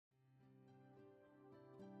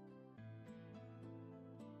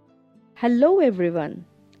Hello everyone.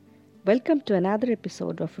 Welcome to another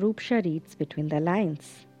episode of Roopsha Reads Between the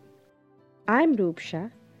Lines. I'm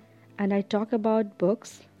Roopsha and I talk about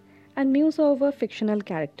books and muse over fictional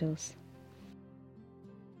characters.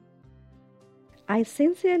 I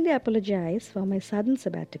sincerely apologize for my sudden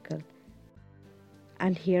sabbatical.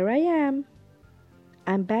 And here I am.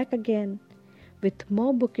 I'm back again with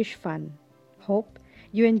more bookish fun. Hope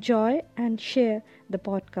you enjoy and share the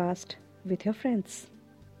podcast with your friends.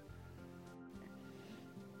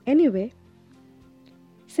 Anyway,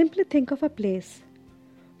 simply think of a place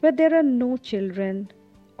where there are no children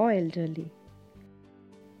or elderly.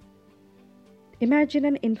 Imagine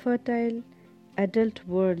an infertile adult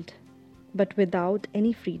world but without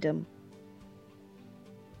any freedom.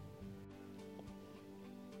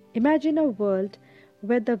 Imagine a world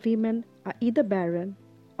where the women are either barren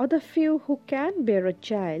or the few who can bear a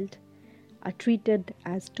child are treated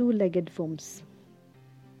as two-legged wombs.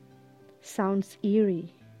 Sounds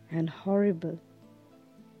eerie and horrible.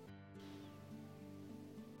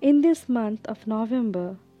 In this month of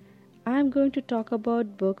November, I am going to talk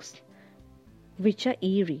about books which are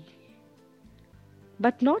eerie,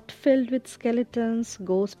 but not filled with skeletons,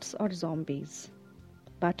 ghosts, or zombies,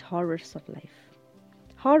 but horrors of life.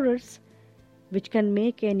 Horrors which can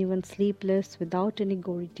make anyone sleepless without any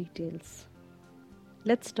gory details.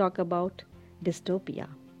 Let's talk about dystopia.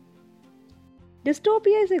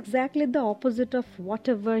 Dystopia is exactly the opposite of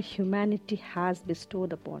whatever humanity has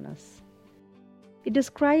bestowed upon us. It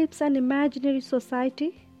describes an imaginary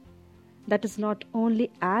society that is not only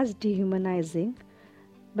as dehumanizing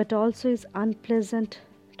but also is unpleasant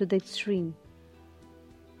to the extreme.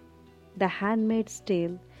 The Handmaid's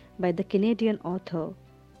Tale by the Canadian author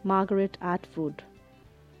Margaret Atwood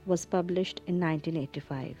was published in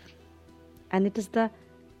 1985, and it is the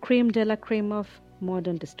creme de la creme of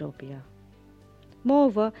modern dystopia.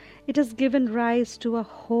 Moreover, it has given rise to a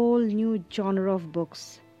whole new genre of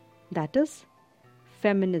books, that is,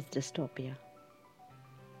 feminist dystopia.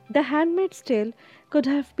 The Handmaid's Tale could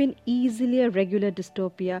have been easily a regular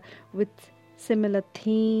dystopia with similar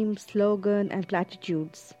theme, slogan, and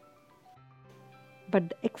platitudes. But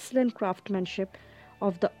the excellent craftsmanship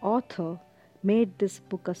of the author made this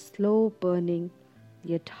book a slow-burning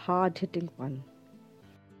yet hard-hitting one.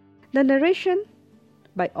 The narration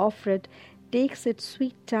by Offred takes its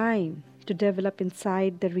sweet time to develop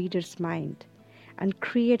inside the reader's mind and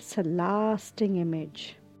creates a lasting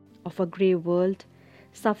image of a grey world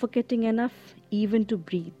suffocating enough even to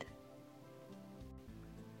breathe.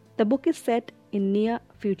 The book is set in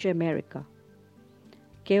near-future America,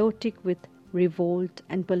 chaotic with revolt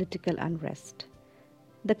and political unrest.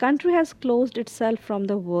 The country has closed itself from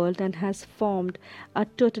the world and has formed a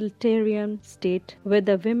totalitarian state where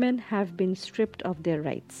the women have been stripped of their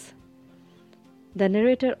rights. The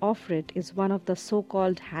narrator Offred is one of the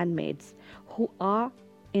so-called handmaids who are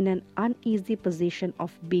in an uneasy position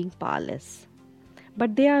of being powerless.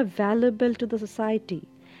 But they are valuable to the society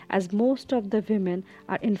as most of the women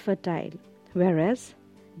are infertile, whereas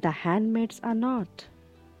the handmaids are not.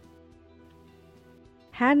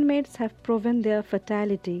 Handmaids have proven their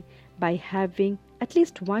fertility by having at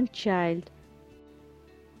least one child,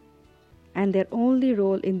 and their only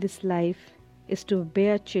role in this life is to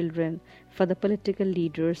bear children for the political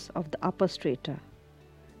leaders of the upper strata.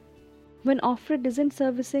 When Offred isn't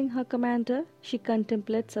servicing her commander, she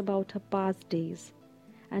contemplates about her past days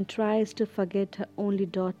and tries to forget her only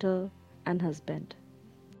daughter and husband.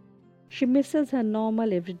 She misses her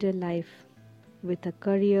normal everyday life with her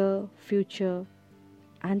career, future,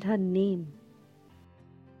 and her name.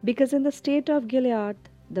 Because in the state of Gilead,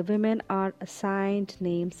 the women are assigned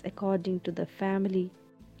names according to the family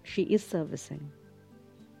she is servicing.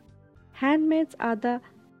 Handmaids are the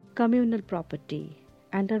communal property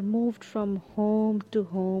and are moved from home to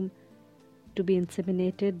home to be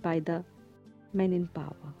inseminated by the men in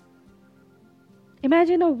power.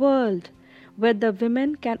 Imagine a world where the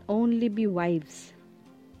women can only be wives,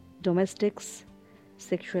 domestics,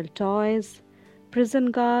 sexual toys,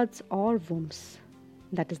 prison guards, or wombs.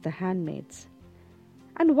 That is the handmaids.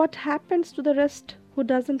 And what happens to the rest who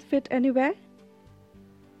doesn't fit anywhere?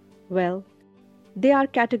 Well, they are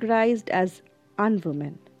categorized as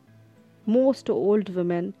unwomen. Most old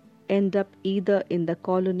women end up either in the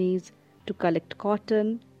colonies to collect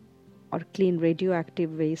cotton or clean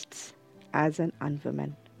radioactive wastes as an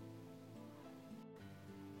unwoman.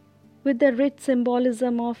 With the rich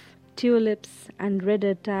symbolism of tulips and red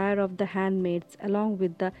attire of the handmaids, along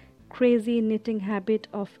with the crazy knitting habit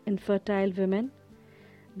of infertile women,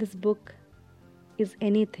 this book is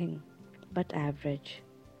anything but average.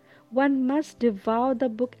 One must devour the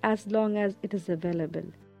book as long as it is available,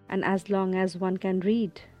 and as long as one can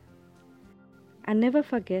read. And never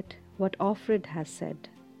forget what Offred has said.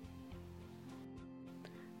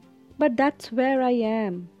 But that's where I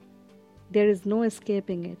am. There is no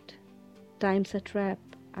escaping it. Time's a trap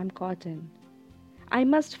I'm caught in. I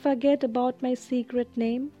must forget about my secret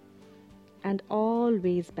name and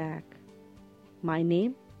always back. My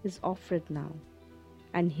name is Offred now,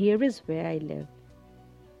 and here is where I live.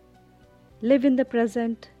 Live in the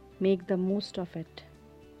present, make the most of it.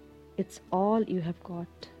 It's all you have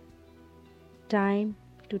got. Time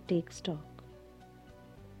to take stock.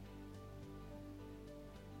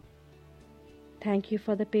 Thank you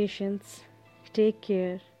for the patience. Take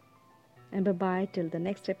care, and bye-bye till the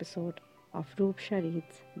next episode of Roop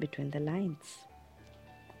Sharid's Between the Lines.